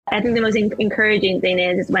I think the most encouraging thing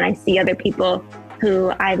is when I see other people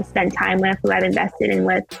who I've spent time with, who I've invested in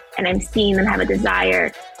with, and I'm seeing them have a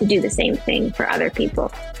desire to do the same thing for other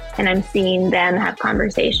people. And I'm seeing them have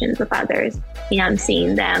conversations with others. You know, I'm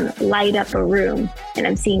seeing them light up a room, and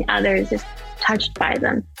I'm seeing others just touched by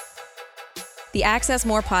them. The Access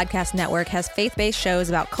More Podcast Network has faith-based shows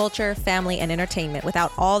about culture, family, and entertainment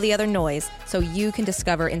without all the other noise, so you can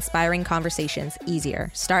discover inspiring conversations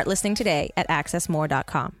easier. Start listening today at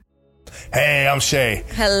accessmore.com. Hey, I'm Shay.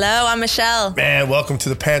 Hello, I'm Michelle. Man, welcome to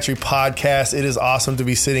the Pantry Podcast. It is awesome to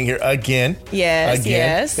be sitting here again.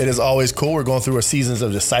 Yes. It is always cool. We're going through our seasons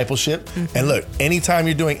of discipleship. Mm-hmm. And look, anytime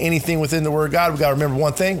you're doing anything within the Word of God, we got to remember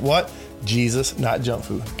one thing. What? Jesus, not junk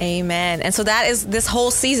food. Amen. And so that is this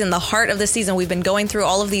whole season, the heart of the season. We've been going through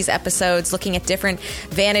all of these episodes, looking at different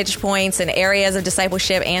vantage points and areas of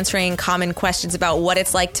discipleship, answering common questions about what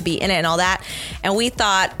it's like to be in it and all that. And we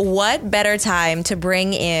thought, what better time to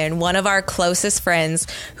bring in one of our closest friends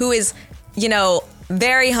who is, you know,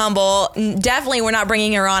 very humble. Definitely, we're not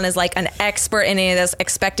bringing her on as like an expert in any of this,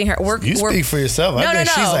 expecting her. You speak for yourself. I think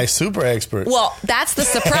she's like super expert. Well, that's the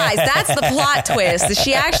surprise. That's the plot twist.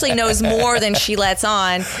 She actually knows more than she lets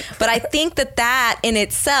on. But I think that in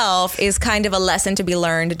itself is kind of a lesson to be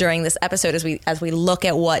learned during this episode as we look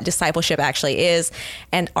at what discipleship actually is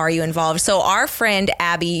and are you involved. So our friend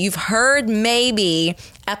Abbi, you've heard maybe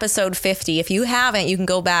episode 50. If you haven't, you can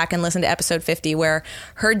go back and listen to episode 50 where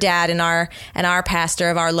her dad and our pastor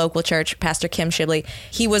of our local church, Pastor Kim Shibley,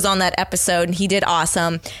 he was on that episode and he did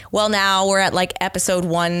awesome. Well, now we're at like episode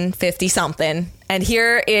 150 something. And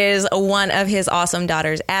here is one of his awesome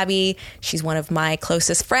daughters, Abbi. She's one of my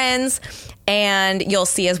closest friends. And you'll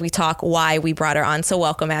see as we talk why we brought her on. So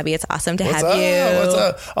welcome, Abbi. It's awesome to have you. What's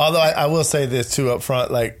up? Although I will say this too up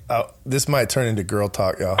front, like this might turn into girl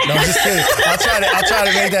talk, y'all. No, I'm just kidding. I'll try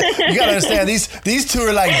to make that. You gotta understand these two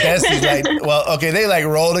are like besties. Like, well, okay, they like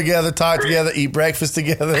roll together, talk together, eat breakfast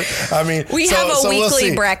together. I mean, we have a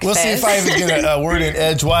weekly breakfast. We'll see if I even get a word in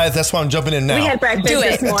edgewise. That's why I'm jumping in now. We had breakfast. Do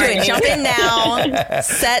it. Jump in now.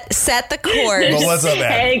 Set the course. But what's up,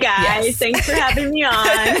 Abbi? Hey guys, yes. Thanks for having me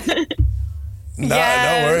on. No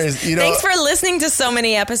worries. You know, thanks for listening to so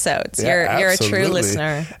many episodes. Yeah, you're a true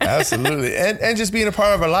listener. Absolutely. And just being a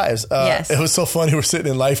part of our lives. Yes. It was so funny. We're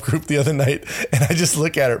sitting in life group the other night and I just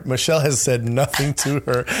look at her. Michelle has said nothing to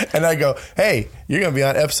her. And I go, hey, you're going to be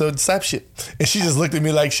on episode Discipleship. And she just looked at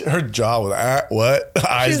me like her jaw was like, what?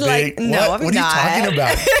 Eyes She's big. Like, no, what are you talking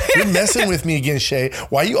about? You're messing with me again, Shay.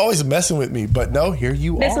 Why are you always messing with me? But no, here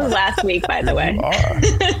you This was last week, by the way. You are.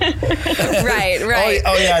 Right.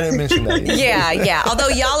 Oh, yeah, I didn't mention that. Yeah. Although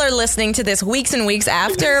y'all are listening to this weeks and weeks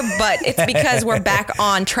after, but it's because we're back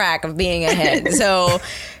on track of being ahead. So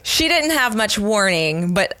she didn't have much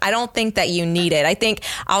warning, but I don't think that you need it. I think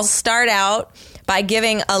I'll start out by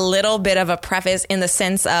giving a little bit of a preface in the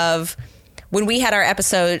sense of when we had our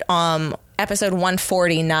episode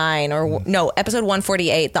 149 episode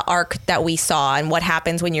 148, the arc that we saw and what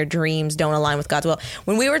happens when your dreams don't align with God's will.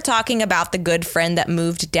 When we were talking about the good friend that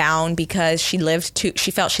moved down because she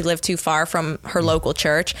felt she lived too far from her local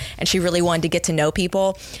church and she really wanted to get to know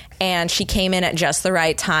people. And she came in at just the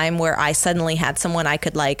right time where I suddenly had someone I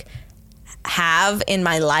could like have in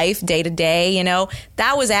my life day to day, you know,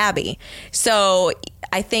 that was Abbi. So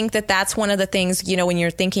I think that that's one of the things, you know, when you're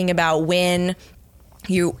thinking about when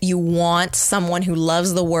you want someone who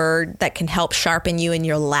loves the word that can help sharpen you and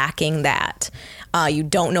you're lacking that. You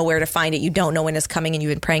don't know where to find it. You don't know when it's coming and you've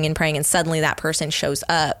been praying and suddenly that person shows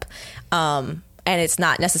up. And it's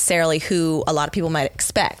not necessarily who a lot of people might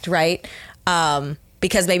expect, right?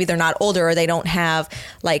 Because maybe they're not older or they don't have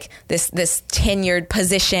like this tenured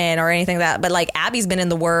position or anything like that. But like Abbi's been in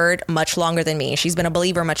the word much longer than me. She's been a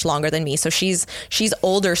believer much longer than me. So she's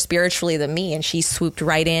older spiritually than me and she swooped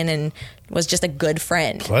right in and was just a good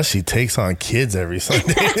friend. Plus she takes on kids every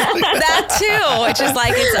Sunday. That too, which is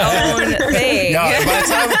like its own thing. Yeah,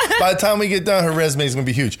 by the time we get done, her resume is going to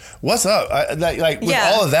be huge. What's up? With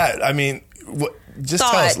all of that, I mean, just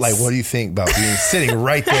Thoughts. tell us, like, what do you think about being sitting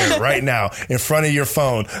right there, right now, in front of your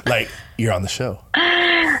phone, like you're on the show?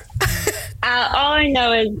 All I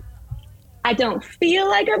know is I don't feel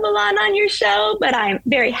like I belong on your show, but I'm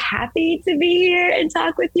very happy to be here and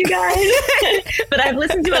talk with you guys. But I've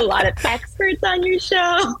listened to a lot of experts on your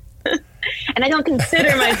show, and I don't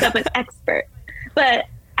consider myself an expert. But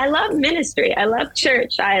I love ministry. I love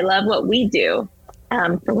church. I love what we do,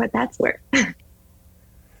 for what that's worth.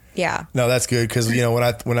 Yeah. No, that's good because, you know,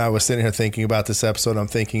 when I was sitting here thinking about this episode, I'm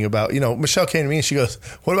thinking about, you know, Michelle came to me and she goes,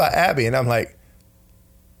 what about Abbi? And I'm like,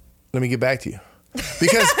 let me get back to you.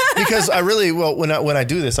 Because because when I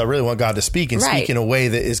do this, I really want God to speak and speak in a way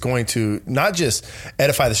that is going to not just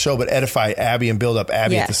edify the show, but edify Abbi and build up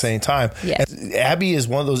Abbi at the same time. Yes. And Abbi is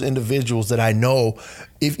one of those individuals that I know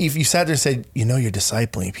if you sat there and said, you're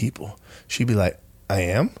discipling people, she'd be like, I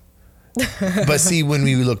am. But see, when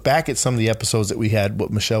we look back at some of the episodes that we had,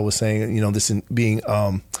 what Michelle was saying, this being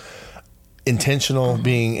intentional,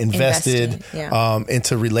 being invested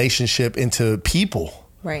into relationship, into people.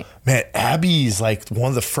 Right. Man, Abbi is like one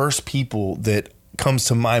of the first people that comes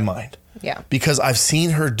to my mind. Yeah. Because I've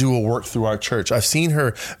seen her do a work through our church. I've seen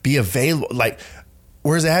her be available. Like,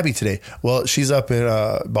 where's Abbi today? Well, she's up in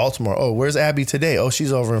Baltimore. Oh, where's Abbi today? Oh,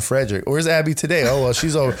 she's over in Frederick. Where's Abbi today? Oh, well,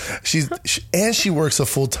 she's over. And she works a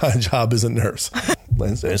full-time job as a nurse.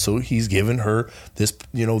 And so he's given her this,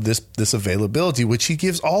 this availability, which he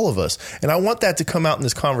gives all of us. And I want that to come out in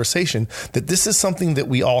this conversation, that this is something that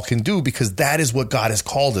we all can do, because that is what God has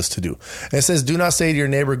called us to do. And it says, do not say to your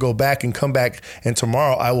neighbor, go back and come back, and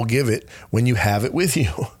tomorrow I will give it when you have it with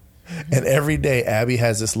you. And every day, Abbi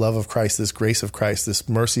has this love of Christ, this grace of Christ, this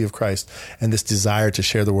mercy of Christ, and this desire to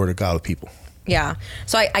share the word of God with people. Yeah.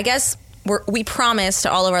 So I guess we promise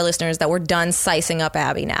to all of our listeners that we're done sizing up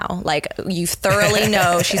Abbi now. Like, you thoroughly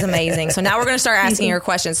know she's amazing. So now we're going to start asking her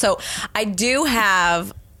questions. So I do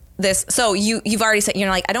have this. So you've already said,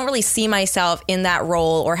 I don't really see myself in that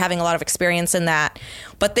role or having a lot of experience in that.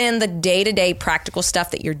 But then the day-to-day practical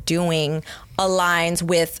stuff that you're doing aligns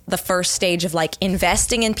with the first stage of like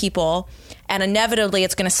investing in people, and inevitably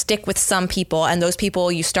it's going to stick with some people, and those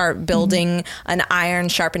people you start building an iron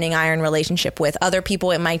sharpening iron relationship with. Other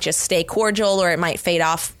people, it might just stay cordial or it might fade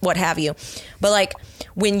off, what have you. But like,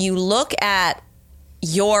 when you look at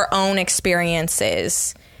your own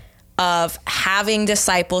experiences of having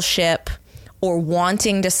discipleship or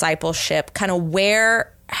wanting discipleship, kind of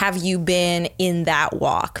where have you been in that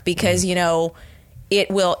walk? Because, it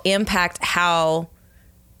will impact how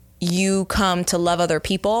you come to love other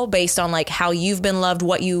people based on like how you've been loved,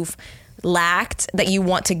 what you've lacked that you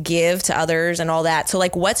want to give to others and all that. So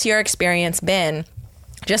like, what's your experience been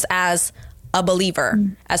just as a believer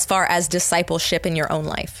as far as discipleship in your own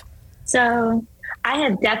life? So I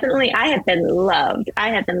have been loved.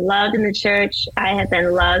 I have been loved in the church. I have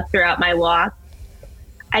been loved throughout my walk.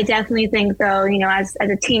 I definitely think though, as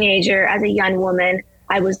a teenager, as a young woman,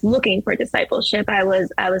 I was looking for discipleship. I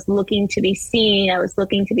was looking to be seen. I was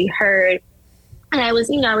looking to be heard. And I was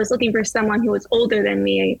looking for someone who was older than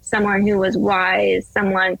me, someone who was wise,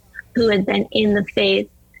 someone who had been in the faith.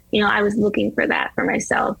 I was looking for that for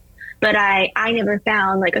myself. But I never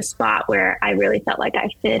found like a spot where I really felt like I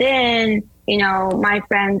fit in. My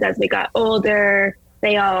friends, as we got older,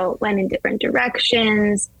 they all went in different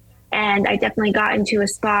directions. And I definitely got into a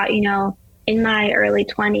spot, in my early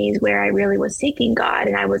 20s where I really was seeking God,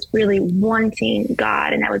 and I was really wanting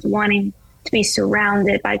God, and I was wanting to be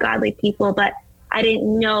surrounded by godly people, but I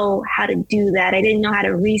didn't know how to do that. I didn't know how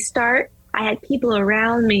to restart. I had people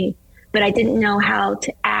around me, but I didn't know how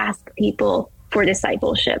to ask people for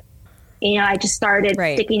discipleship. I just started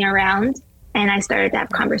sticking around, and I started to have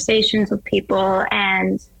conversations with people.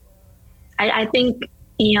 And I think,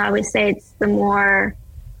 I would say it's the more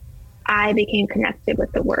I became connected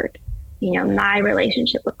with the word, my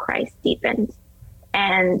relationship with Christ deepened,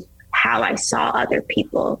 and how I saw other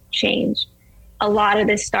people change. A lot of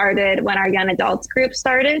this started when our young adults group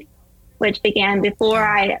started, which began before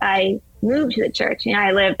I moved to the church.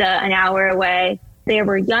 I lived an hour away. There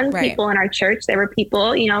were young people in our church. There were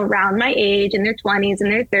people, around my age, in their 20s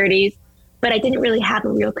and their 30s, but I didn't really have a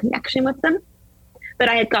real connection with them. But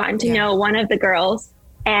I had gotten to know one of the girls,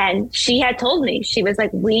 and she had told me, she was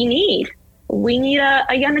like, we need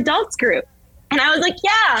a young adults group. And I was like,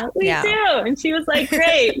 yeah, we do. And she was like,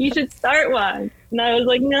 great, you should start one. And I was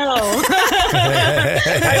like, no,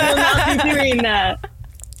 I will not be doing that.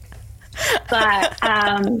 But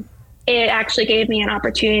it actually gave me an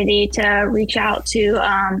opportunity to reach out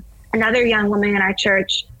to another young woman in our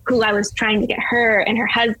church who I was trying to get her and her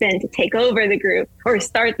husband to take over the group or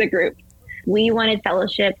start the group. We wanted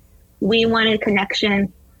fellowship. We wanted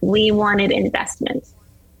connection. We wanted investment.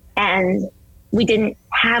 And we didn't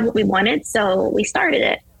have what we wanted, so we started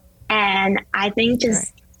it. And I think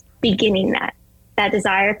just beginning that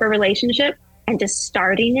desire for relationship and just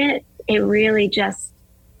starting it, it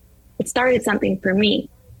started something for me.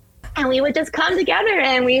 And we would just come together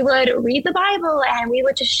and we would read the Bible and we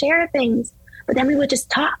would just share things, but then we would just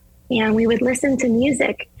talk and we would listen to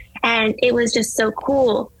music, and it was just so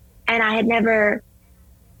cool. And I had never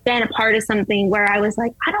been a part of something where I was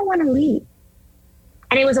like, I don't want to leave.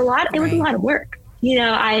 And it was a lot of work.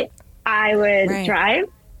 I would drive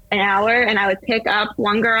an hour and I would pick up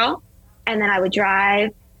one girl, and then I would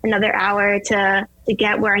drive another hour to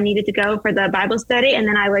get where I needed to go for the Bible study. And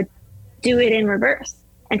then I would do it in reverse.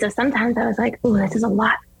 And so sometimes I was like, oh, this is a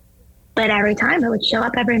lot. But every time I would show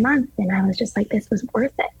up every month and I was just like, this was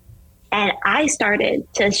worth it. And I started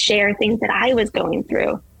to share things that I was going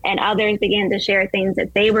through, and others began to share things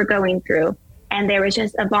that they were going through. And there was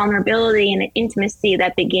just a vulnerability and an intimacy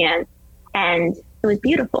that began. And it was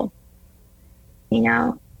beautiful. You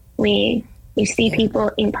know, you see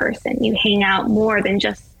people in person, you hang out more than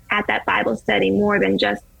just at that Bible study, more than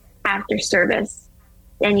just after service.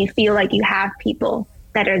 And you feel like you have people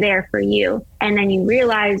that are there for you. And then you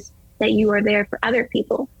realize that you are there for other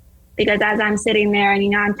people. Because as I'm sitting there and, you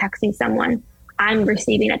know, I'm texting someone, I'm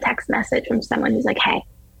receiving a text message from someone who's like, hey,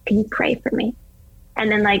 can you pray for me? And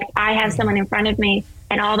then like I have someone in front of me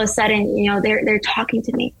and all of a sudden, you know, they're talking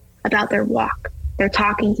to me about their walk. They're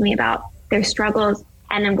talking to me about their struggles,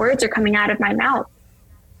 and then words are coming out of my mouth.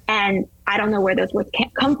 And I don't know where those words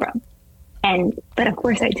can't come from. But of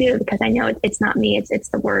course I do, because I know it's not me. It's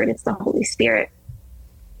the word. It's the Holy Spirit.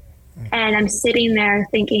 And I'm sitting there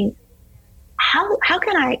thinking, how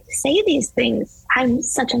can I say these things? I'm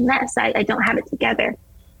such a mess. I don't have it together.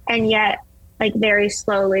 And yet, like very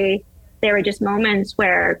slowly, there were just moments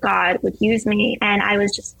where God would use me, and I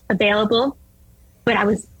was just available. But I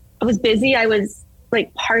was busy. I was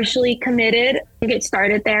like partially committed. I get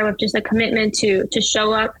started there with just a commitment to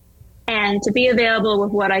show up and to be available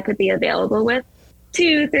with what I could be available with.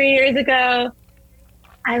 2-3 years ago,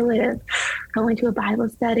 I would have going to a Bible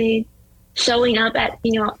study, showing up at,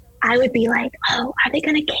 you know, I would be like, oh, are they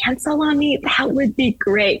going to cancel on me? That would be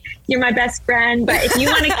great. You're my best friend, but if you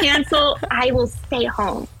want to cancel, I will stay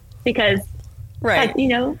home because, right, you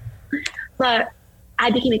know, but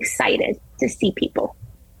I became excited to see people.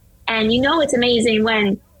 And, you know, it's amazing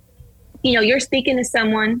when, you know, you're speaking to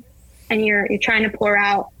someone and you're trying to pour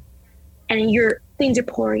out and things are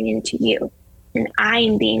pouring into you and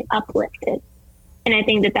I'm being uplifted. And I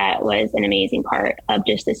think that was an amazing part of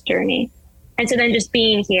just this journey. And so then just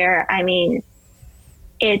being here, I mean,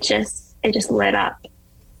 it just lit up.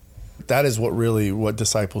 That is what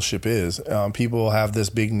discipleship is. People have this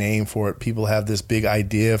big name for it. People have this big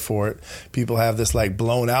idea for it. People have this like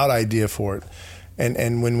blown out idea for it.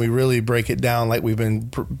 And when we really break it down, like we've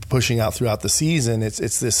been pushing out throughout the season,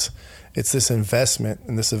 it's this investment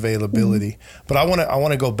and this availability. Mm-hmm. But I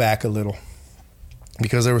want to go back a little,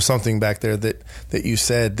 because there was something back there that you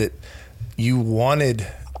said that you wanted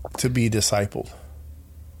to be discipled,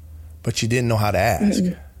 but you didn't know how to ask.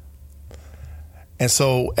 Mm-hmm. And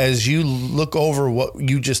so as you look over what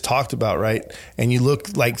you just talked about, right, and you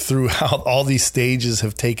look like through how all these stages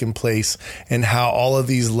have taken place and how all of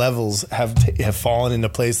these levels have fallen into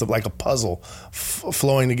place of like a puzzle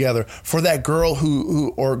flowing together for that girl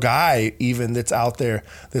who or guy even that's out there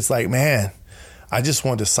that's like, man, I just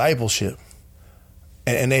want discipleship.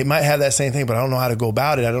 And they might have that same thing, but I don't know how to go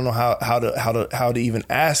about it. I don't know how to even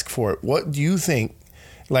ask for it. What do you think,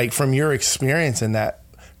 like from your experience in that,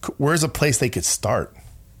 where's a place they could start?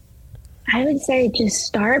 I would say just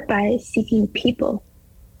start by seeking people,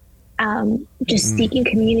 seeking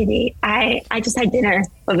community. I just had dinner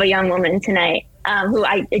with a young woman tonight who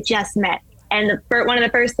I just met. And one of the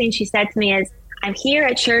first things she said to me is, I'm here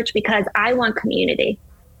at church because I want community.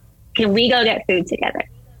 Can we go get food together?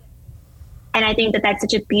 And I think that that's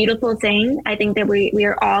such a beautiful thing. I think that we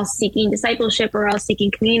are all seeking discipleship. We're all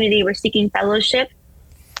seeking community. We're seeking fellowship.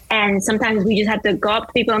 And sometimes we just have to go up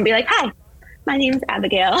to people and be like, hi, my name's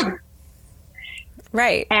Abigail.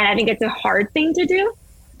 Right. And I think it's a hard thing to do.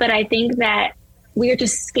 But I think that we are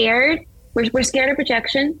just scared. We're scared of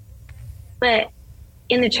rejection. But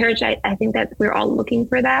in the church, I think that we're all looking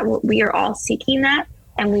for that. We are all seeking that.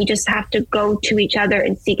 And we just have to go to each other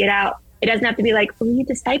and seek it out. It doesn't have to be like, will you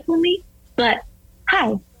disciple me? But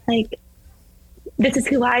hi, like, this is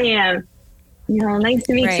who I am. You know, nice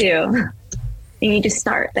to meet you. And you just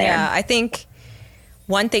start there. Yeah, I think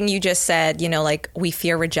one thing you just said, you know, like we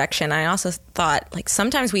fear rejection. I also thought like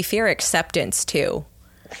sometimes we fear acceptance too.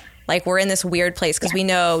 Like we're in this weird place because we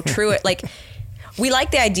know like we like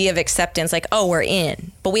the idea of acceptance, like, oh, we're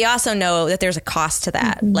in. But we also know that there's a cost to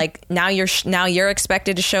that. Mm-hmm. Like now you're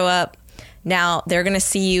expected to show up. Now they're going to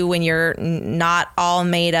see you when you're not all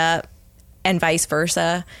made up. And vice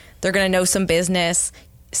versa. They're going to know some business.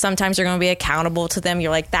 Sometimes you're going to be accountable to them. You're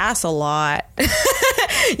like, that's a lot,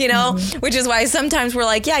 you know, which is why sometimes we're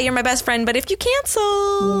like, yeah, you're my best friend. But if you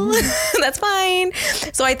cancel, that's fine.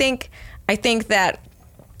 So I think that,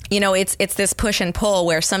 you know, it's this push and pull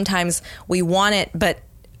where sometimes we want it, but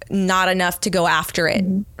not enough to go after it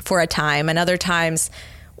for a time. And other times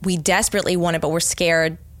we desperately want it, but we're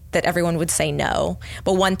scared that everyone would say no.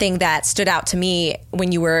 But one thing that stood out to me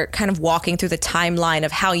when you were kind of walking through the timeline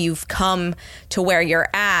of how you've come to where you're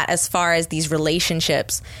at as far as these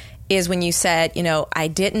relationships is when you said, you know, I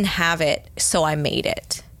didn't have it, so I made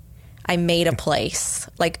it. I made a place.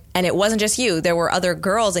 Like, and it wasn't just you. There were other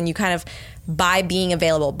girls, and you kind of, by being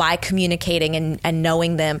available, by communicating and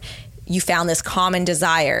knowing them, you found this common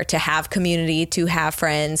desire to have community, to have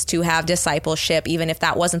friends, to have discipleship, even if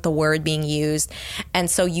that wasn't the word being used. And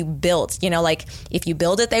so you built, you know, like, if you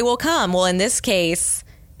build it, they will come. Well, in this case,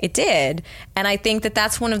 it did. And I think that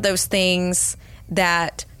that's one of those things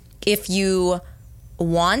that if you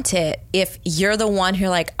want it, if you're the one who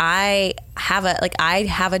like, I have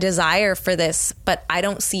a desire for this, but I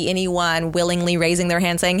don't see anyone willingly raising their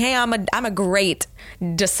hand saying, hey, I'm a great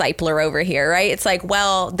discipler over here, right? It's like,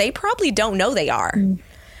 well, they probably don't know they are.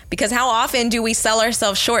 Because how often do we sell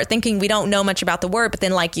ourselves short thinking we don't know much about the word, but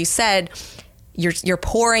then like you said, you're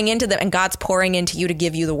pouring into them, and God's pouring into you to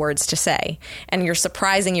give you the words to say. And you're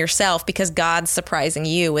surprising yourself because God's surprising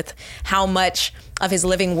you with how much of his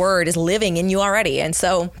living word is living in you already. And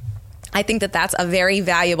so I think that that's a very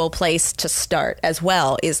valuable place to start as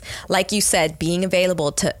well, is, like you said, being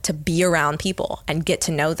available to be around people and get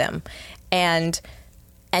to know them and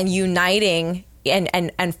uniting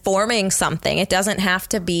and forming something. It doesn't have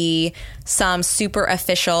to be some super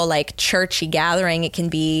official, like, churchy gathering. It can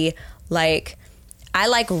be like, I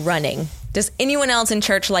like running. Does anyone else in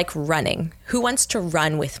church like running? Who wants to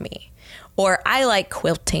run with me? Or I like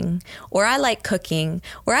quilting, or I like cooking,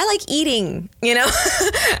 or I like eating, you know,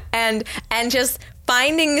 and just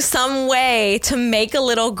finding some way to make a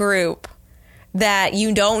little group that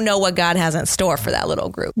you don't know what God has in store for that little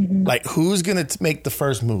group. Like, who's going to make the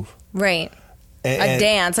first move? Right. A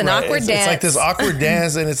dance, an awkward dance. It's like this awkward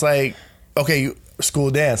dance, and it's like, okay,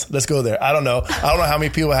 school dance, let's go there. I don't know how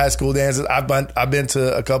many people had school dances. I've been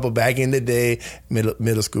to a couple back in the day,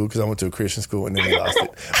 middle school, because I went to a Christian school and then they lost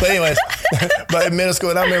it. But anyways, but in middle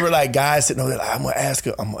school, and I remember like guys sitting over there, like, I'm gonna ask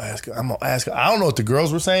her. I don't know what the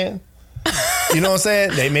girls were saying. You know what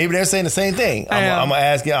I'm saying? Maybe they're saying the same thing. I'm gonna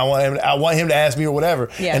ask him. I want him to ask me or whatever.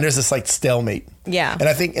 Yeah. And there's this like stalemate. Yeah. And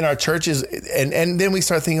I think in our churches, and then we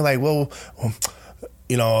start thinking like, well,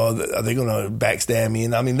 you know, are they going to backstab me?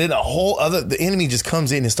 And I mean, then the enemy just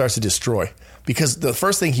comes in and starts to destroy, because the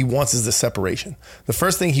first thing he wants is the separation. The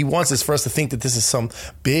first thing he wants is for us to think that this is some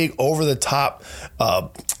big over the top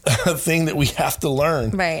thing that we have to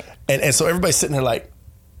learn. Right. And so everybody's sitting there like,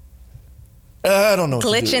 I don't know what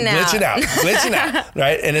glitching to do. Glitching out.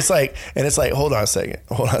 Right. And it's like, hold on a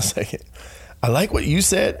second. I like what you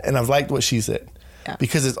said, and I've liked what she said,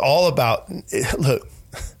 because it's all about, look,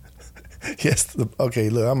 yes. Okay.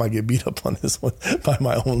 Look, I might get beat up on this one by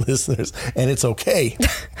my own listeners, and it's okay.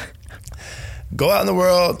 Go out in the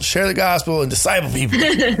world, share the gospel, and disciple people.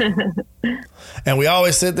 And we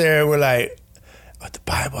always sit there and we're like, but the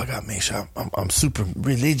Bible, I got to make sure I'm super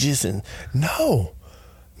religious. And no,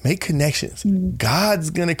 make connections.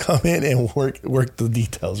 God's going to come in and work the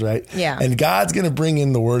details, right? Yeah. And God's going to bring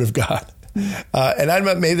in the word of God. And I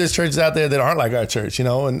maybe there's churches out there that aren't like our church, you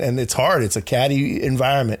know, and it's hard. It's a catty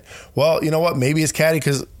environment. Well, you know what? Maybe it's catty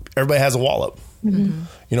because everybody has a wall up. Mm-hmm.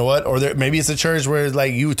 You know what? Or maybe it's a church where it's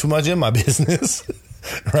like, you too much in my business.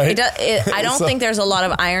 Right? I don't think there's a lot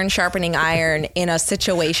of iron sharpening iron in a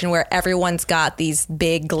situation where everyone's got these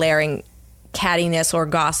big glaring cattiness or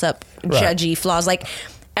gossip, judgy flaws. Like,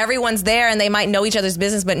 everyone's there and they might know each other's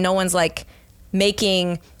business, but no one's like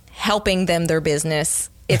helping them their business.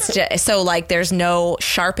 It's just so like there's no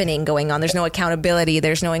sharpening going on. There's no accountability.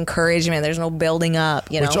 There's no encouragement. There's no building up,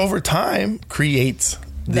 you know, which over time creates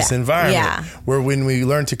this environment where when we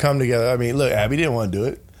learn to come together, I mean, look, Abby didn't want to do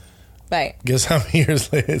it. Right. Guess how many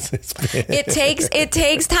years later it's been? It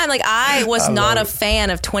takes time. Like, I was not a fan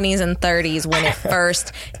of 20s and 30s when it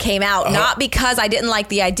first came out. Not because I didn't like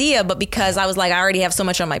the idea, but because I was like, I already have so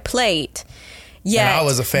much on my plate. Yeah, and I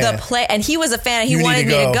was a fan. And he was a fan. And he wanted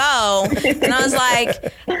me to go. And I was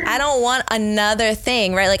like, I don't want another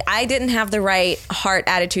thing, right? Like, I didn't have the right heart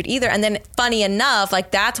attitude either. And then, funny enough, like,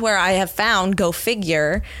 that's where I have found, go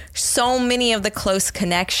figure, so many of the close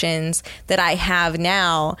connections that I have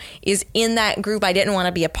now is in that group I didn't want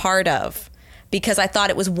to be a part of, because I thought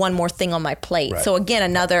it was one more thing on my plate. Right. So again,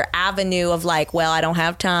 another avenue of like, well, I don't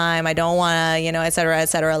have time. I don't want to, you know, et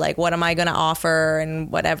cetera, like, what am I going to offer and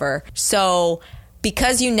whatever. So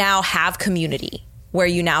because you now have community where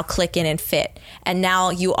you now click in and fit, and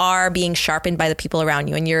now you are being sharpened by the people around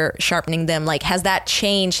you and you're sharpening them, like, has that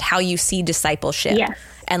changed how you see discipleship? Yes.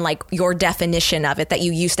 And like your definition of it that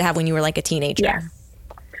you used to have when you were like a teenager? Yes.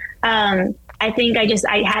 I think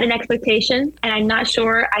I had an expectation, and I'm not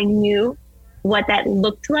sure I knew what that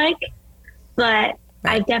looked like. But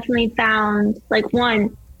I've definitely found, like,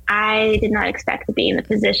 one, I did not expect to be in the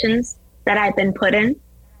positions that I've been put in.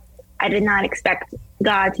 I did not expect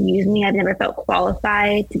God to use me. I've never felt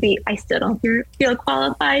qualified to be. I still don't feel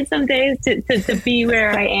qualified some days to be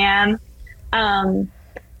where I am.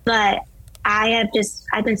 But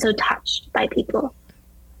I've been so touched by people.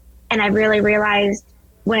 And I really realized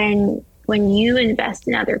when you invest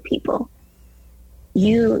in other people,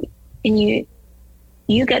 you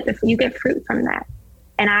get fruit from that.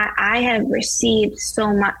 And I have received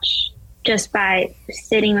so much just by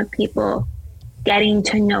sitting with people, getting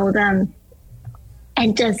to know them,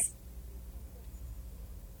 and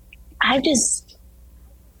I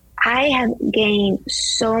have gained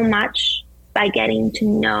so much by getting to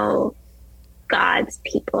know God's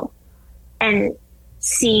people and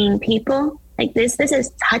seeing people like this. This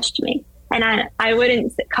has touched me. And I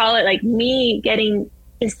wouldn't call it like me getting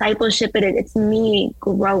discipleship, but it's me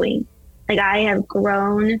growing. Like, I have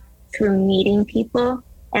grown through meeting people,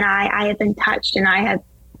 and I have been touched, and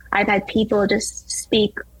I've had people just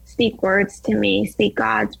speak words to me, speak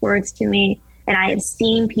God's words to me, and I have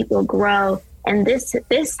seen people grow, and this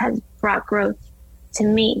has brought growth to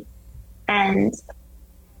me. And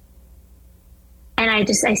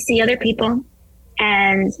I see other people,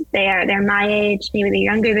 and they're my age, maybe they're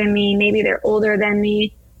younger than me, maybe they're older than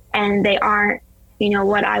me, and they aren't,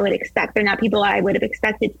 what I would expect. They're not people I would have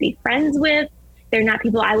expected to be friends with. They're not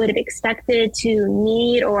people I would have expected to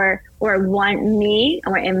need or want me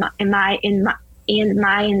or in my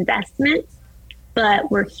investment.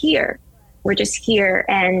 But we're here. We're just here,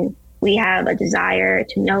 and we have a desire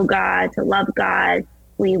to know God, to love God.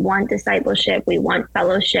 We want discipleship. We want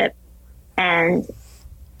fellowship, and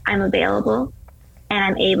I'm available, and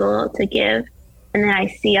I'm able to give. And then I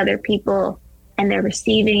see other people, and they're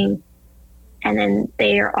receiving, and then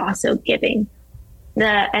they are also giving.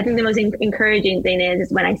 I think the most encouraging thing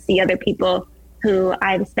is when I see other people who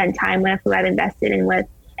I've spent time with, who I've invested in with,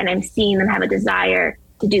 and I'm seeing them have a desire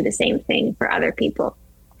to do the same thing for other people.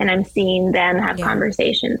 And I'm seeing them have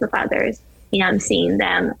conversations with others. I'm seeing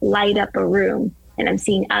them light up a room, and I'm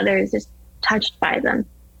seeing others just touched by them.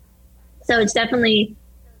 So it's definitely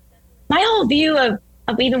my whole view of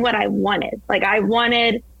even what I wanted. Like, I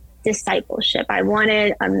wanted discipleship. I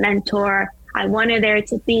wanted a mentor. I wanted there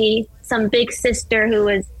to be some big sister who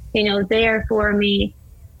was, there for me,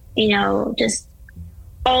 just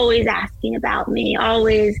always asking about me,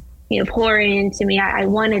 always, pouring into me. I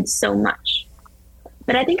wanted so much.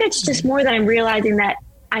 But I think it's just more that I'm realizing that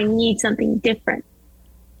I need something different.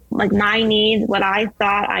 Like, my needs, what I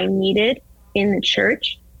thought I needed in the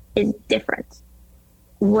church is different.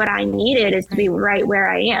 What I needed is to be right where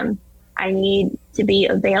I am. I need to be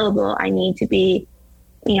available. I need to be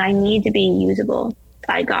usable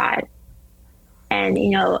by God. And,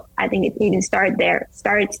 I think it even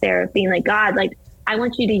starts there of being like, God, like, I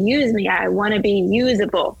want you to use me. I want to be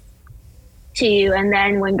usable to you. And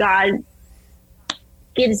then when God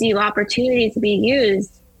gives you opportunities to be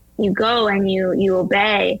used, you go and you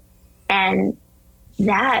obey. And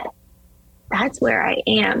that's where I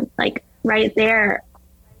am. Like, right there,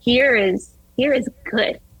 here is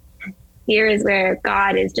good. Here is where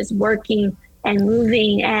God is just working and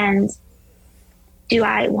moving. And do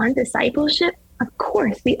I want discipleship? Of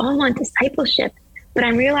course, we all want discipleship. But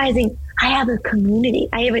I'm realizing I have a community.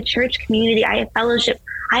 I have a church community. I have fellowship.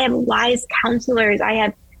 I have wise counselors. I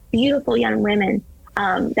have beautiful young women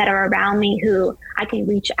that are around me who I can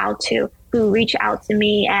reach out to, who reach out to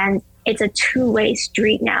me. And it's a two-way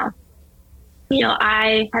street now.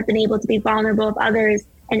 I have been able to be vulnerable with others,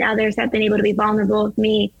 and others have been able to be vulnerable with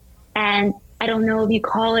me. And I don't know if you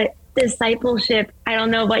call it discipleship. I don't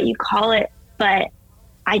know what you call it, but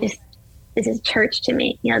this is church to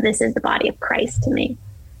me. This is the body of Christ to me.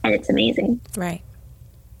 And it's amazing. Right.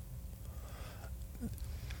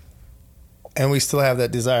 And we still have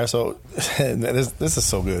that desire. So this is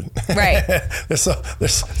so good. Right.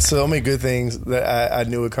 there's so many good things that I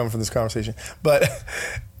knew would come from this conversation. But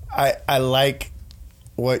I like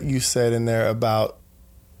what you said in there about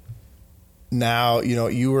now,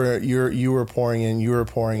 you were pouring in, you were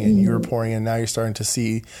pouring in, you were pouring in. Now you're starting to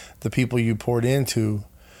see the people you poured into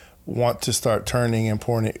want to start turning and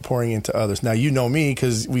pouring into others. Now, me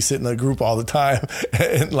because we sit in a group all the time,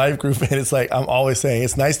 in life group, and it's like I'm always saying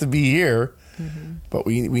it's nice to be here, but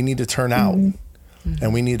we need to turn out,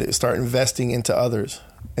 and we need to start investing into others,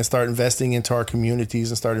 and start investing into our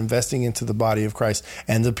communities, and start investing into the body of Christ,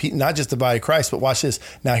 and not just the body of Christ, but watch this.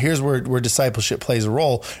 Now, here's where discipleship plays a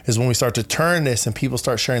role, is when we start to turn this and people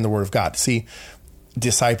start sharing the word of God. See,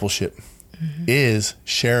 discipleship is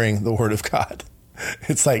sharing the word of God.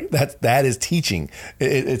 It's like that is teaching.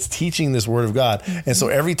 It's teaching this word of God. And so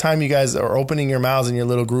every time you guys are opening your mouths in your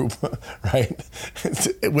little group, right,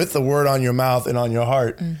 with the word on your mouth and on your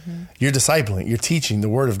heart, you're discipling. You're teaching the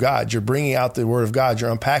word of God. You're bringing out the word of God.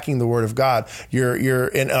 You're unpacking the word of God. You're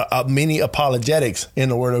in many apologetics in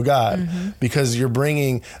the word of God because you're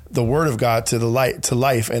bringing the word of God to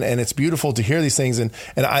life. And it's beautiful to hear these things. And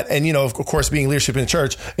you know, of course, being leadership in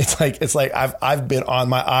church, it's like I've been on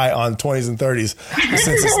my eye on 20s and 30s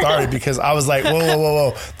since it started, because I was like,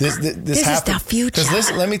 whoa. This happened. Is the future. Because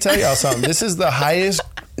listen, let me tell y'all something. This is the highest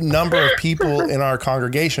number of people in our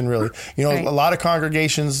congregation, really. You know, a lot of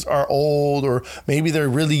congregations are old, or maybe they're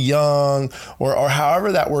really young, or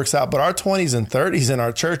however that works out. But our 20s and 30s in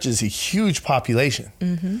our church is a huge population.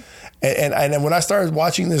 And when I started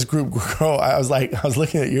watching this group grow, I was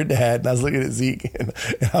looking at your dad, and I was looking at Zeke, and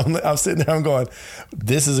I'm sitting there, I'm going,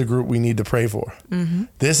 this is a group we need to pray for.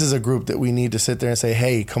 This is a group that we need to sit there and say,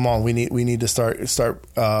 hey, come on, we need to start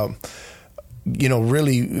you know,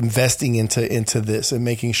 really investing into this and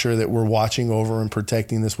making sure that we're watching over and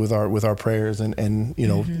protecting this with our prayers and you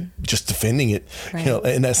know, just defending it, you know,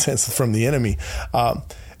 in that sense from the enemy.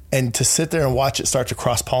 And to sit there and watch it start to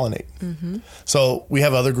cross-pollinate. So we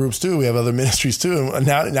have other groups too. We have other ministries too. And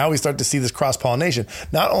now we start to see this cross-pollination.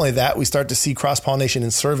 Not only that, we start to see cross-pollination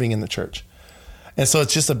in serving in the church. And so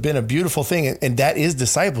it's just been a beautiful thing. And that is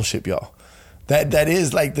discipleship, y'all. That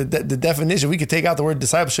is like the definition. We could take out the word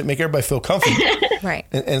discipleship, make everybody feel comfy. Right.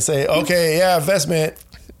 And say, okay, yeah, investment.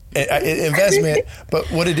 But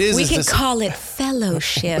what it is, we is can call it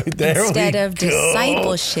fellowship instead of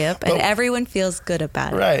discipleship, and everyone feels good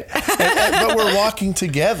about it. Right. But we're walking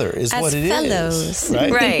together is as what it fellows. is.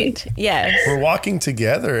 Right. Right. Yes. We're walking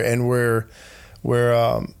together, and we're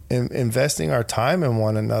investing our time in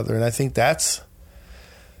one another. And I think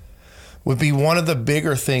would be one of the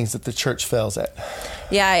bigger things that the church fails at.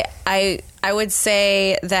 Yeah. I would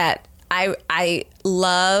say that I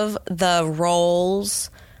love the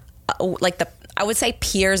roles, like I would say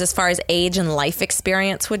peers as far as age and life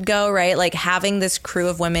experience would go, right? Like having this crew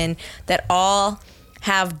of women that all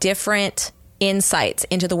have different insights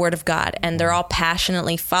into the Word of God, and they're all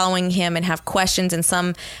passionately following Him and have questions, and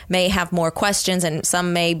some may have more questions and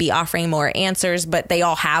some may be offering more answers, but they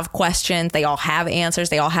all have questions, they all have answers,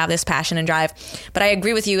 they all have this passion and drive. But I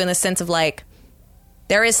agree with you in the sense of like,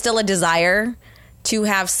 there is still a desire to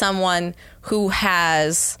have someone who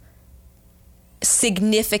has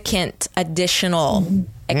significant additional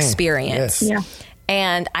experience. Yes. Yeah.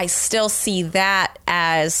 And I still see that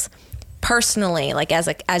as personally, like as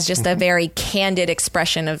just a very candid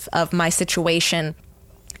expression of my situation.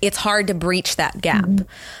 It's hard to breach that gap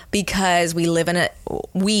because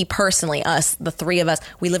we personally, us, the three of us,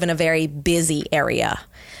 we live in a very busy area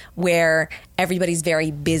where everybody's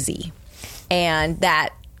very busy, and that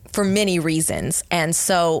for many reasons. And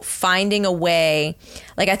so finding a way,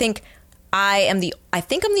 like I think I'm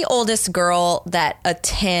the oldest girl that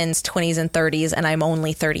attends 20s and 30s, and I'm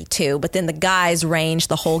only 32, but then the guys range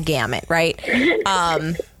the whole gamut, right?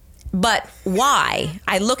 But why?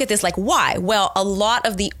 I look at this like, why? Well, a lot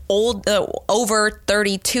of the over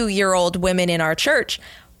 32-year-old women in our church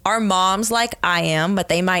are moms like I am, but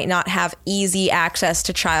they might not have easy access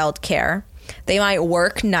to childcare. They might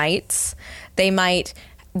work nights.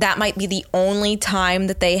 That might be the only time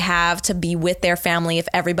that they have to be with their family if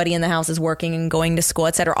everybody in the house is working and going to school,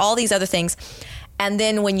 et cetera, all these other things. And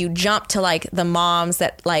then when you jump to like the moms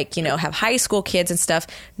that like, you know, have high school kids and stuff,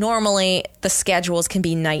 normally the schedules can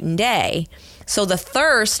be night and day. So the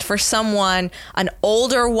thirst for someone, an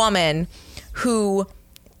older woman who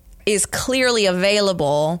is clearly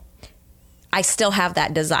available, I still have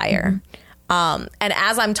that desire. And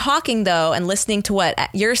as I'm talking, though, and listening to what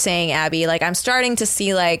you're saying, Abby, like I'm starting to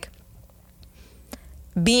see like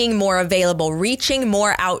being more available, reaching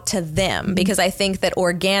more out to them, because I think that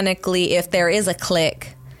organically, if there is a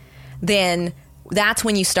click, then that's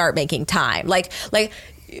when you start making time. Like,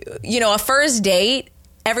 you know, a first date,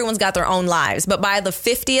 everyone's got their own lives, but by the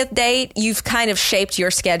 50th date, you've kind of shaped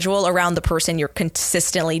your schedule around the person you're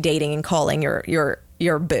consistently dating and calling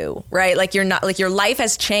your boo, right? Like you're not, like your life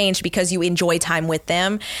has changed because you enjoy time with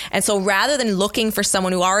them. And so rather than looking for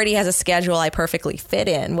someone who already has a schedule I perfectly fit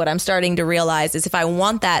in, what I'm starting to realize is if I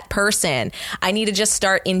want that person, I need to just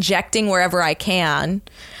start injecting wherever I can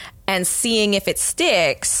and seeing if it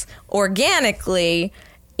sticks organically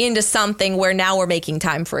into something where now we're making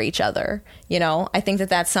time for each other. You know, I think that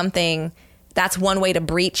that's something, that's one way to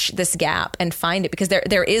breach this gap and find it, because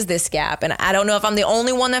there is this gap. And I don't know if I'm the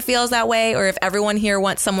only one that feels that way or if everyone here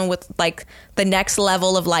wants someone with like the next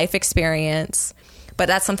level of life experience. But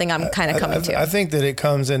that's something I'm kind of coming to. I think that it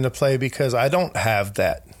comes into play because I don't have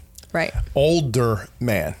that right older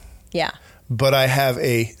man. Yeah. But I have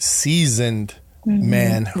a seasoned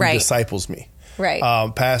man who disciples me. Right.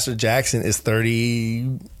 Pastor Jackson is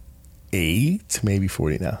 38, maybe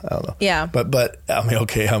 40 now. I don't know. Yeah. But I mean,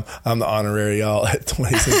 okay, I'm the honorary y'all at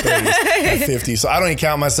 20s and 30s and 50. So I don't even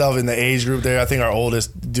count myself in the age group there. I think our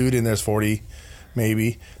oldest dude in there is 40,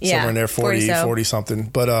 maybe. Yeah. Somewhere in there, 40 something.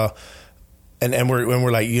 But, and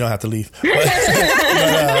we're like, you don't have to leave.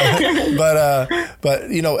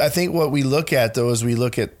 But you know, I think what we look at though is we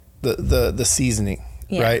look at the seasoning.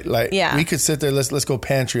 Yeah. Right. Like we could sit there. Let's go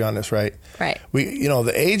pantry on this. Right. Right.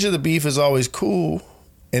 The age of the beef is always cool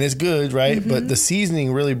and it's good. Right. Mm-hmm. But the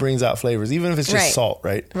seasoning really brings out flavors, even if it's just salt.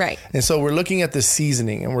 Right. Right. And so we're looking at the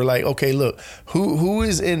seasoning and we're like, okay, look, who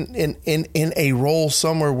is in a role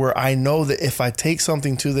somewhere where I know that if I take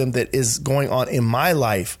something to them that is going on in my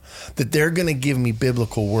life, that they're going to give me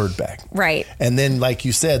biblical word back. Right. And then, like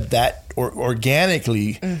you said, that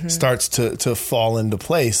organically starts to fall into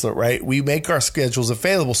place, right? We make our schedules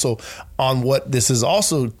available. So on what this is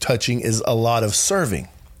also touching is a lot of serving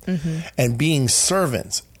and being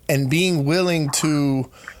servants and being willing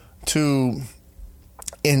to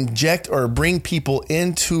inject or bring people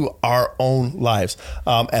into our own lives.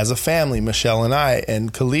 As a family, Michelle and I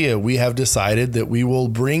and Kalia, we have decided that we will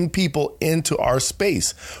bring people into our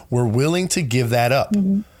space. We're willing to give that up.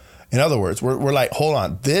 In other words, we're like, hold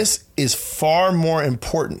on, this is far more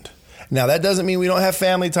important. Now, that doesn't mean we don't have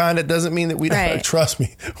family time. That doesn't mean that we don't. Trust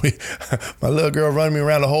me. My little girl running me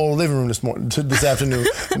around the whole living room this afternoon,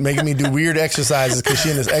 making me do weird exercises because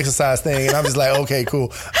she's in this exercise thing. And I'm just like, okay, cool.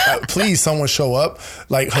 Please, someone show up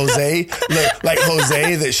like Jose,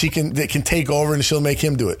 that can take over and she'll make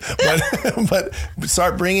him do it. But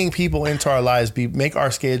start bringing people into our lives, make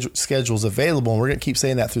our schedules available. And we're going to keep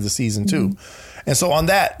saying that through the season too. And so on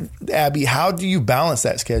that, Abbi, how do you balance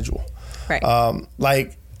that schedule? Right.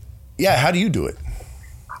 How do you do it?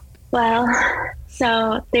 Well,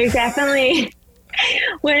 so there's definitely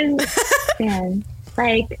when this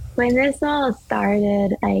all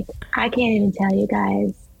started, like I can't even tell you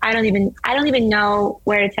guys. I don't even know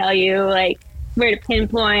where to tell you, like where to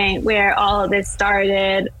pinpoint where all of this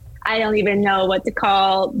started. I don't even know what to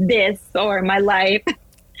call this or my life.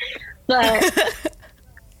 But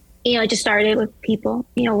it just started with people,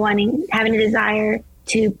 having a desire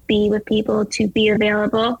to be with people, to be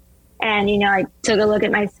available. And, I took a look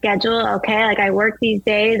at my schedule. Okay. Like I work these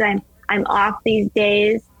days, I'm off these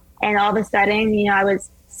days. And all of a sudden, I was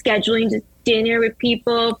scheduling just dinner with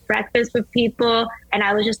people, breakfast with people, and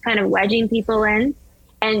I was just kind of wedging people in.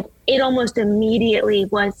 And it almost immediately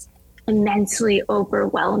was immensely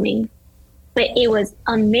overwhelming, but it was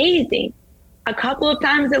amazing. A couple of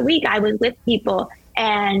times a week I was with people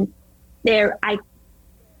and I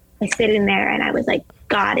sit in there and I was like,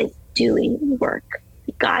 God is doing work.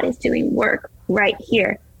 God is doing work right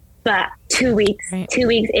here. But 2 weeks into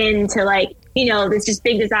this just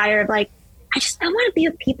big desire of I want to be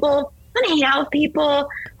with people. I want to hang out with people.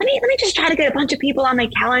 Let me just try to get a bunch of people on my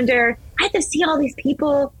calendar. I have to see all these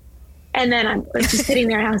people. And then I was just sitting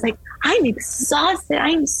there and I was like, I'm exhausted. I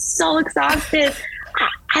am so exhausted.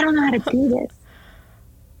 I don't know how to do this.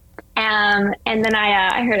 And then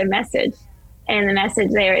I heard a message, and the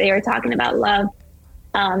message they were talking about love.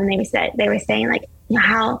 And they were saying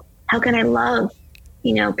how can I love,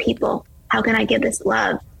 people? How can I give this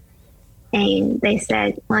love? And they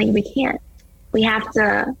said, well, we can't. We have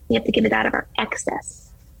to give it out of our excess.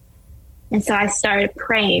 And so I started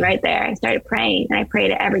praying right there. I started praying, and I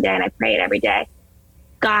prayed it every day, and I prayed every day.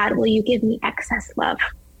 God, will you give me excess love?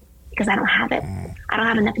 Because I don't have it. I don't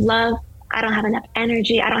have enough love. I don't have enough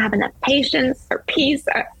energy. I don't have enough patience or peace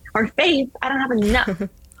or faith. I don't have enough.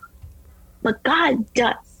 But God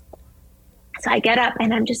does. So I get up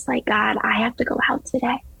and I'm just like, God, I have to go out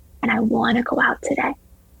today. And I want to go out today.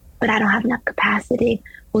 But I don't have enough capacity.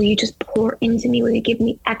 Will you just pour into me? Will you give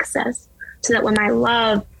me excess? So that when my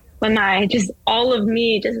love, all of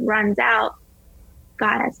me just runs out,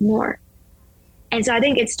 God has more. And so I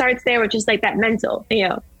think it starts there with just that mental,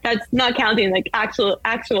 that's not counting actual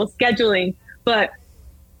scheduling, but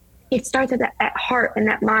it starts at that heart and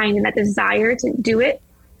that mind and that desire to do it.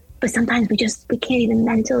 But sometimes we can't even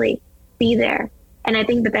mentally be there. And I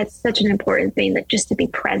think that that's such an important thing, that just to be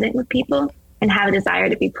present with people and have a desire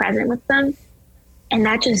to be present with them. And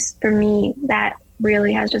that just, for me, that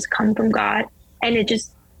really has just come from God. And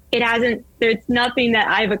there's nothing that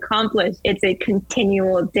I've accomplished. It's a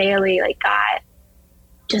continual daily, God,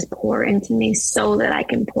 just pour into me so that I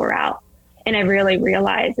can pour out. And I really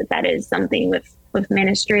realized that is something with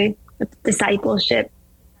ministry, with discipleship,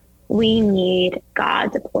 we need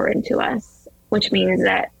God to pour into us, which means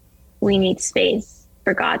that we need space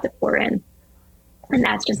for God to pour in. And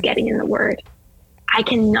that's just getting in the Word. I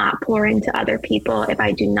cannot pour into other people if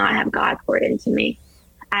I do not have God poured into me.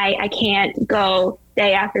 I can't go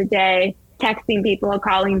day after day texting people,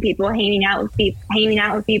 calling people, hanging out with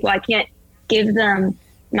people. I can't give them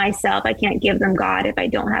myself. I can't give them God if I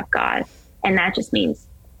don't have God. And that just means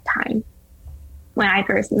time. When I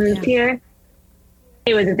first moved here,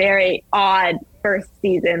 it was a very odd first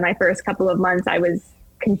season. My first couple of months, I was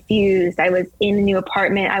confused. I was in a new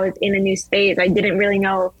apartment. I was in a new space. I didn't really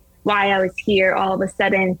know why I was here all of a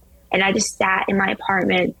sudden. And I just sat in my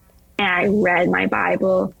apartment and I read my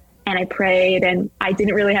Bible and I prayed, and I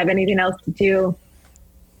didn't really have anything else to do.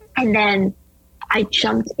 And then I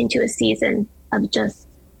jumped into a season of just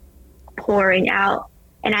pouring out,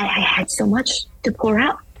 and I had so much to pour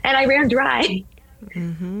out, and I ran dry.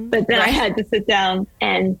 Mm-hmm. But then I had to sit down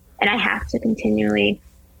and I have to continually,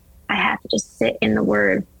 I have to just sit in the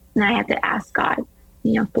Word, and I have to ask God,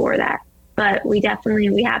 for that. But we have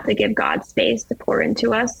to give God space to pour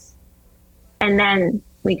into us, and then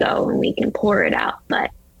we go and we can pour it out.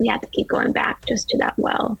 But we have to keep going back just to that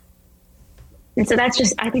well. And so that's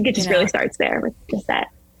just, I think it just really starts there with just that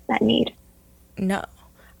need. No,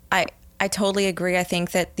 I totally agree. I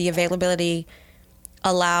think that the availability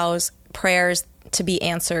allows prayers to be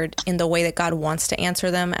answered in the way that God wants to answer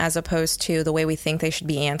them, as opposed to the way we think they should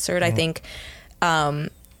be answered. Mm-hmm. I think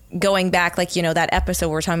going back, that episode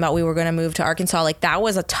we were talking about, we were going to move to Arkansas. That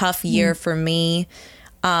was a tough year for me.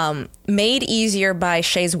 Made easier by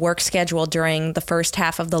Shay's work schedule during the first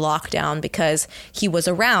half of the lockdown, because he was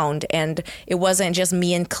around and it wasn't just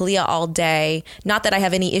me and Kalia all day. Not that I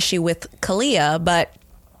have any issue with Kalia, but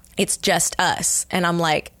it's just us. And I'm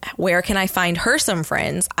like, where can I find her some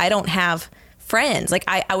friends? I don't have friends.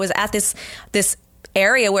 I was at this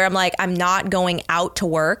area where I'm like, I'm not going out to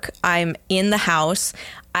work. I'm in the house.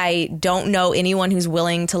 I don't know anyone who's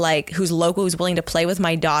willing to who's local, who's willing to play with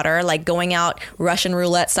my daughter, going out Russian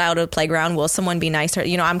roulette style to the playground. Will someone be nice to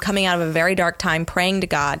her? I'm coming out of a very dark time praying to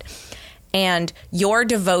God, and your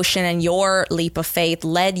devotion and your leap of faith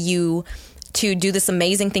led you to do this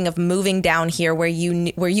amazing thing of moving down here, where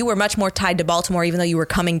you were much more tied to Baltimore, even though you were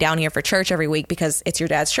coming down here for church every week because it's your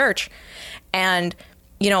dad's church. And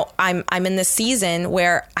I'm in this season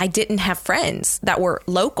where I didn't have friends that were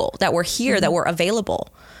local, that were here, that were available.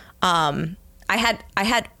 I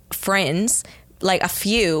had friends, a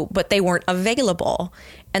few, but they weren't available.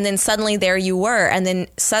 And then suddenly there you were. And then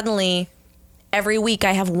suddenly every week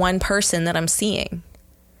I have one person that I'm seeing,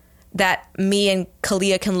 that me and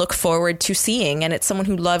Kalia can look forward to seeing. And it's someone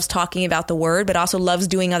who loves talking about the Word, but also loves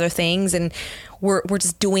doing other things. And we're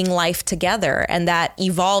just doing life together. And that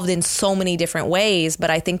evolved in so many different ways. But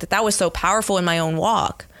I think that was so powerful in my own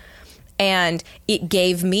walk. And it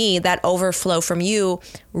gave me that overflow from you,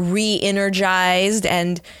 re-energized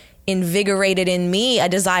and invigorated in me a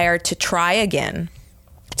desire to try again,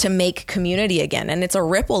 to make community again. And it's a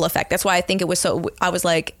ripple effect. That's why I think I was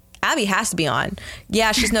like, Abbi has to be on.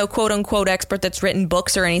 Yeah, she's no quote unquote expert that's written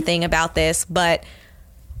books or anything about this, but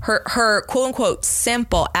her quote unquote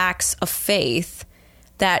simple acts of faith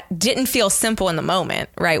that didn't feel simple in the moment,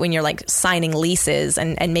 right? When you're signing leases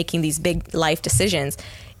and making these big life decisions.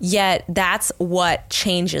 Yet that's what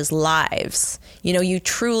changes lives. You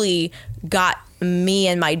truly got me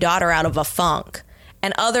and my daughter out of a funk,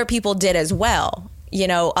 and other people did as well.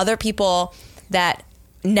 Other people that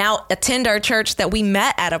now attend our church that we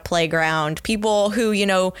met at a playground, people who,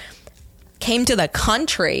 came to the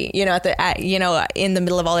country, in the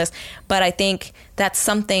middle of all this. But I think that's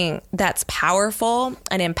something that's powerful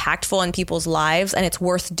and impactful in people's lives, and it's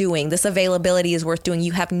worth doing. This availability is worth doing.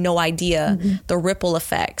 You have no idea the ripple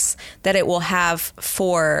effects that it will have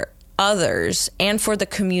for others and for the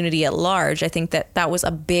community at large. I think that was a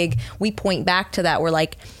big, we point back to that. We're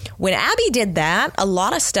like, when Abbi did that, a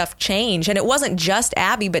lot of stuff changed. And it wasn't just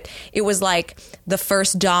Abbi, but it was the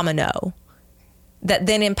first domino that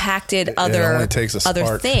then impacted other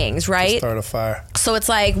things, right? To start a fire. So it's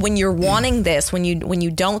when you're wanting this, when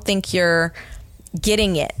you don't think you're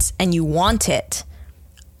getting it and you want it,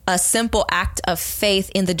 a simple act of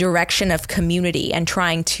faith in the direction of community and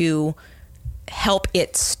trying to help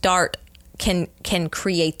it start can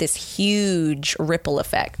create this huge ripple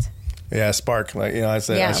effect. Yeah, spark. I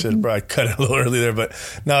said I should probably cut it a little early there, but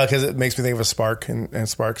no, because it makes me think of a spark, and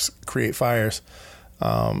sparks create fires.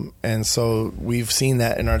 And so we've seen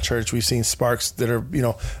that in our church. We've seen sparks that are,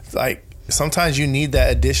 sometimes you need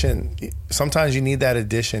that addition. Sometimes you need that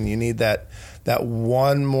addition. You need that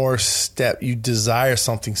one more step. You desire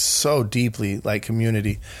something so deeply, like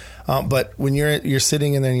community. But when you're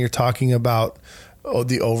sitting and then you're talking about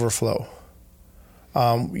the overflow,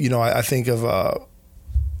 I think of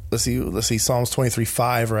let's see, Psalms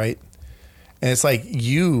 23:5, right? And it's like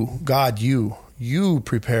God, you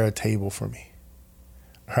prepare a table for me,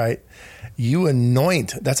 right? You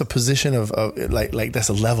anoint. That's a position of like that's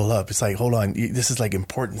a level up. It's like, hold on, this is like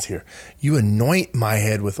importance here. You anoint my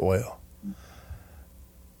head with oil.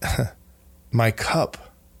 My cup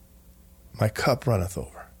runneth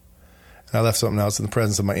over. And I left something else in the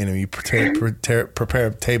presence of my enemy. You prepare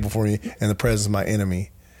a table for me in the presence of my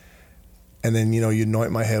enemy. And then, you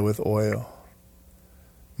anoint my head with oil.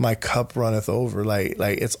 My cup runneth over. Like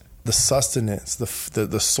it's the sustenance,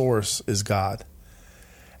 the source is God.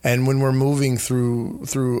 And when we're moving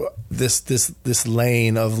through this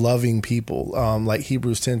lane of loving people, like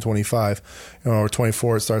Hebrews 10:25 or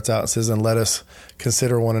 24, it starts out and says, "And let us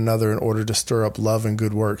consider one another in order to stir up love and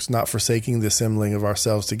good works, not forsaking the assembling of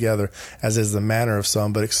ourselves together, as is the manner of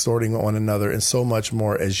some, but exhorting one another, and so much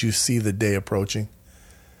more as you see the day approaching."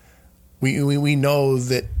 We know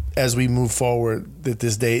that as we move forward, that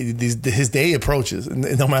his day approaches,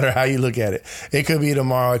 and no matter how you look at it. It could be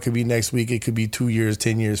tomorrow, it could be next week, it could be 2 years,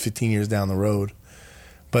 10 years, 15 years down the road.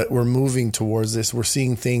 But we're moving towards this. We're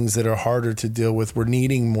seeing things that are harder to deal with. We're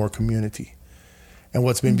needing more community. And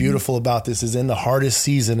what's been beautiful about this is in the hardest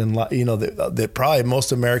season, and that probably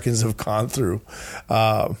most Americans have gone through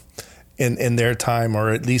in their time,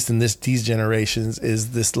 or at least in these generations, is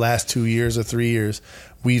this last 2 years or 3 years,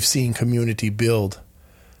 we've seen community build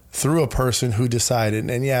through a person who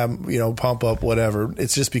decided, and pump up, whatever.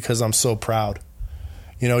 It's just because I'm so proud.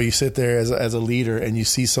 You sit there as a leader and you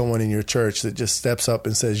see someone in your church that just steps up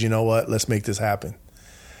and says, you know what, let's make this happen.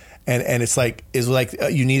 And it's like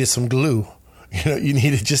you needed some glue. You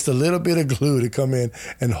needed just a little bit of glue to come in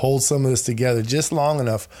and hold some of this together just long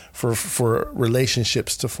enough for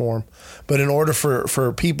relationships to form. But in order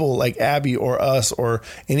for people like Abbi or us or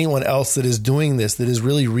anyone else that is doing this, that is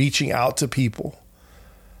really reaching out to people,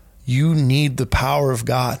 you need the power of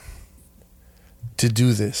God to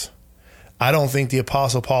do this. I don't think the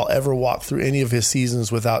Apostle Paul ever walked through any of his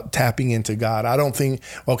seasons without tapping into God. I don't think,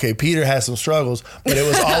 Peter had some struggles, but it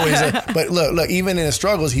was always, but look, even in his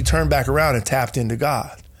struggles, he turned back around and tapped into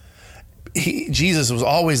God. Jesus was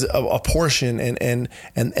always a portion, and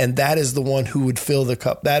that is the one who would fill the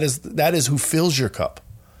cup. That is who fills your cup.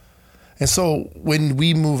 And so when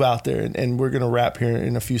we move out there, and we're going to wrap here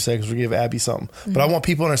in a few seconds, we'll give Abbi something. Mm-hmm. But I want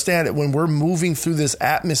people to understand that when we're moving through this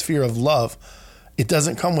atmosphere of love, it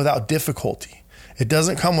doesn't come without difficulty. It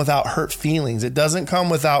doesn't come without hurt feelings. It doesn't come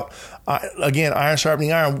without, again, iron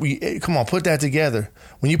sharpening iron. Come on, put that together.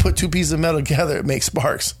 When you put two pieces of metal together, it makes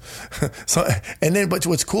sparks. But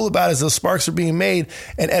what's cool about it is those sparks are being made.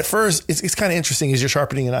 And at first, it's kind of interesting as you're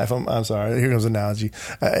sharpening a knife. I'm sorry. Here comes an analogy.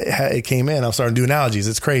 It came in. I'm starting to do analogies.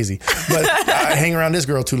 It's crazy. But I hang around this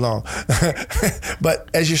girl too long. But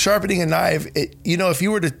as you're sharpening a knife,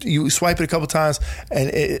 if you swipe it a couple times, and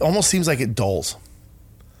it almost seems like it dulls.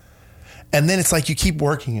 And then it's like you keep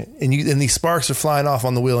working it, and these sparks are flying off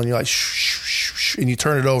on the wheel, and you're like, shh, shh, shh, shh, and you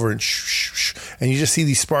turn it over, and shh, shh, shh, and you just see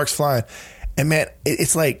these sparks flying. And man,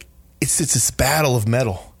 it's like it's this battle of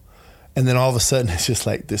metal, and then all of a sudden it's just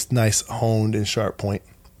like this nice honed and sharp point.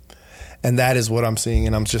 And that is what I'm seeing,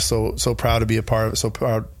 and I'm just so proud to be a part of it, so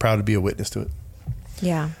proud to be a witness to it.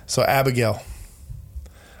 Yeah. So Abigail,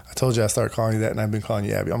 I told you I started calling you that, and I've been calling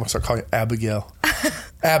you Abbi. I'm gonna start calling you Abigail.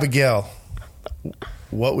 Abigail.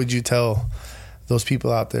 What would you tell those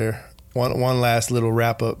people out there? One last little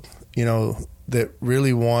wrap up, that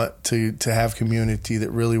really want to have community,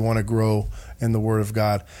 that really want to grow in the Word of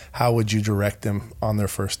God. How would you direct them on their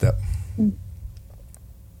first step?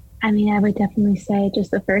 I mean, I would definitely say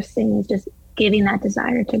just the first thing is just giving that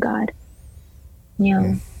desire to God.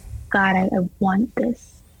 God, I want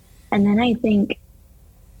this. And then I think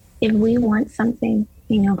if we want something,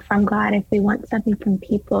 from God, if we want something from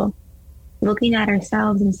people, looking at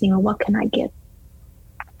ourselves and saying, well, what can I give?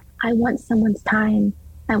 I want someone's time.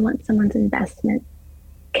 I want someone's investment.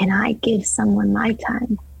 Can I give someone my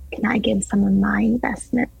time? Can I give someone my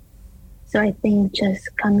investment? So I think just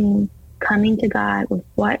coming to God with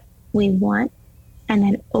what we want, and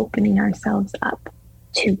then opening ourselves up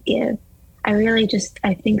to give.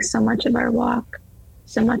 I think so much of our walk,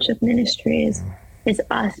 so much of ministry is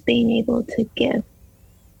us being able to give.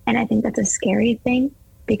 And I think that's a scary thing,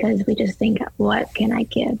 because we just think, what can I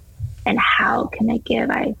give? And how can I give?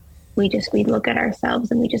 We look at ourselves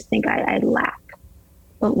and we just think I lack.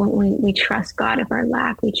 But when we trust God of our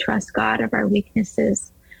lack, we trust God of our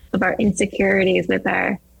weaknesses, of our insecurities, with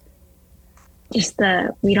our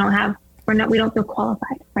we don't feel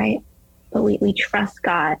qualified, right? But we trust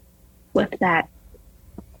God with that.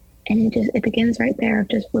 And it begins right there,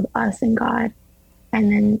 just with us and God.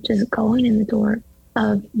 And then just going in the door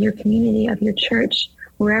of your community, of your church,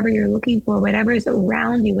 wherever you're looking for, whatever is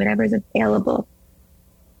around you, whatever is available.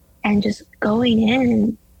 And just going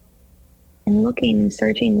in and looking and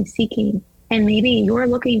searching and seeking. And maybe you're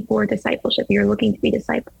looking for discipleship. You're looking to be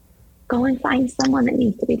discipled. Go and find someone that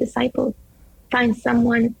needs to be discipled. Find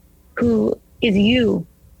someone who is you,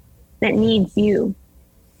 that needs you,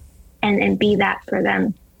 and be that for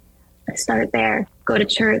them. Start there. Go to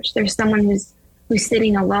church. There's someone who's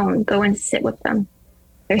sitting alone. Go and sit with them.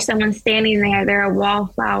 There's someone standing there. They're a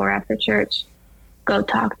wallflower after church. Go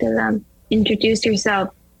talk to them. Introduce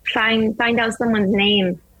yourself. Find out someone's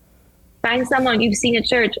name. Find someone you've seen at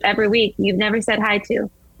church every week you've never said hi to.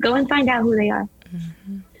 Go and find out who they are.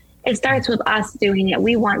 Mm-hmm. It starts with us doing it.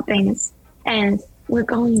 We want things, and we're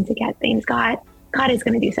going to get things. God is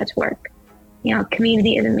going to do such work. You know,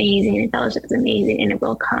 community is amazing, and fellowship is amazing, and it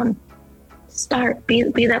will come. Start. Be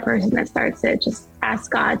that person that starts it. Just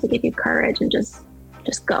ask God to give you courage, and just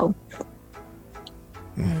go.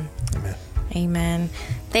 Amen. Amen.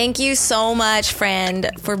 Thank you so much, friend,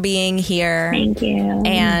 for being here. Thank you.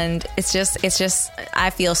 And it's just, I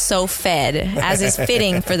feel so fed, as is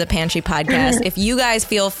fitting for the Pantry Podcast. If you guys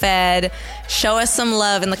feel fed, show us some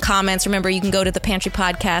love in the comments. Remember, you can go to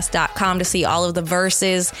thepantrypodcast.com to see all of the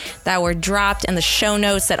verses that were dropped and the show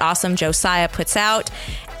notes that Awesome Josiah puts out.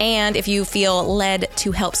 And if you feel led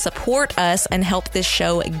to help support us and help this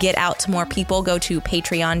show get out to more people, go to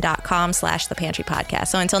patreon.com/thepantrypodcast.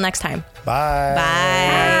 So until next time. Bye.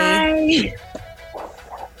 Bye.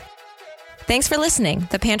 Thanks for listening.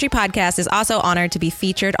 The Pantry Podcast is also honored to be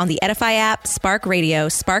featured on the Edify app, Spark Radio,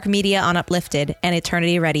 Spark Media on Uplifted, and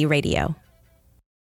Eternity Ready Radio.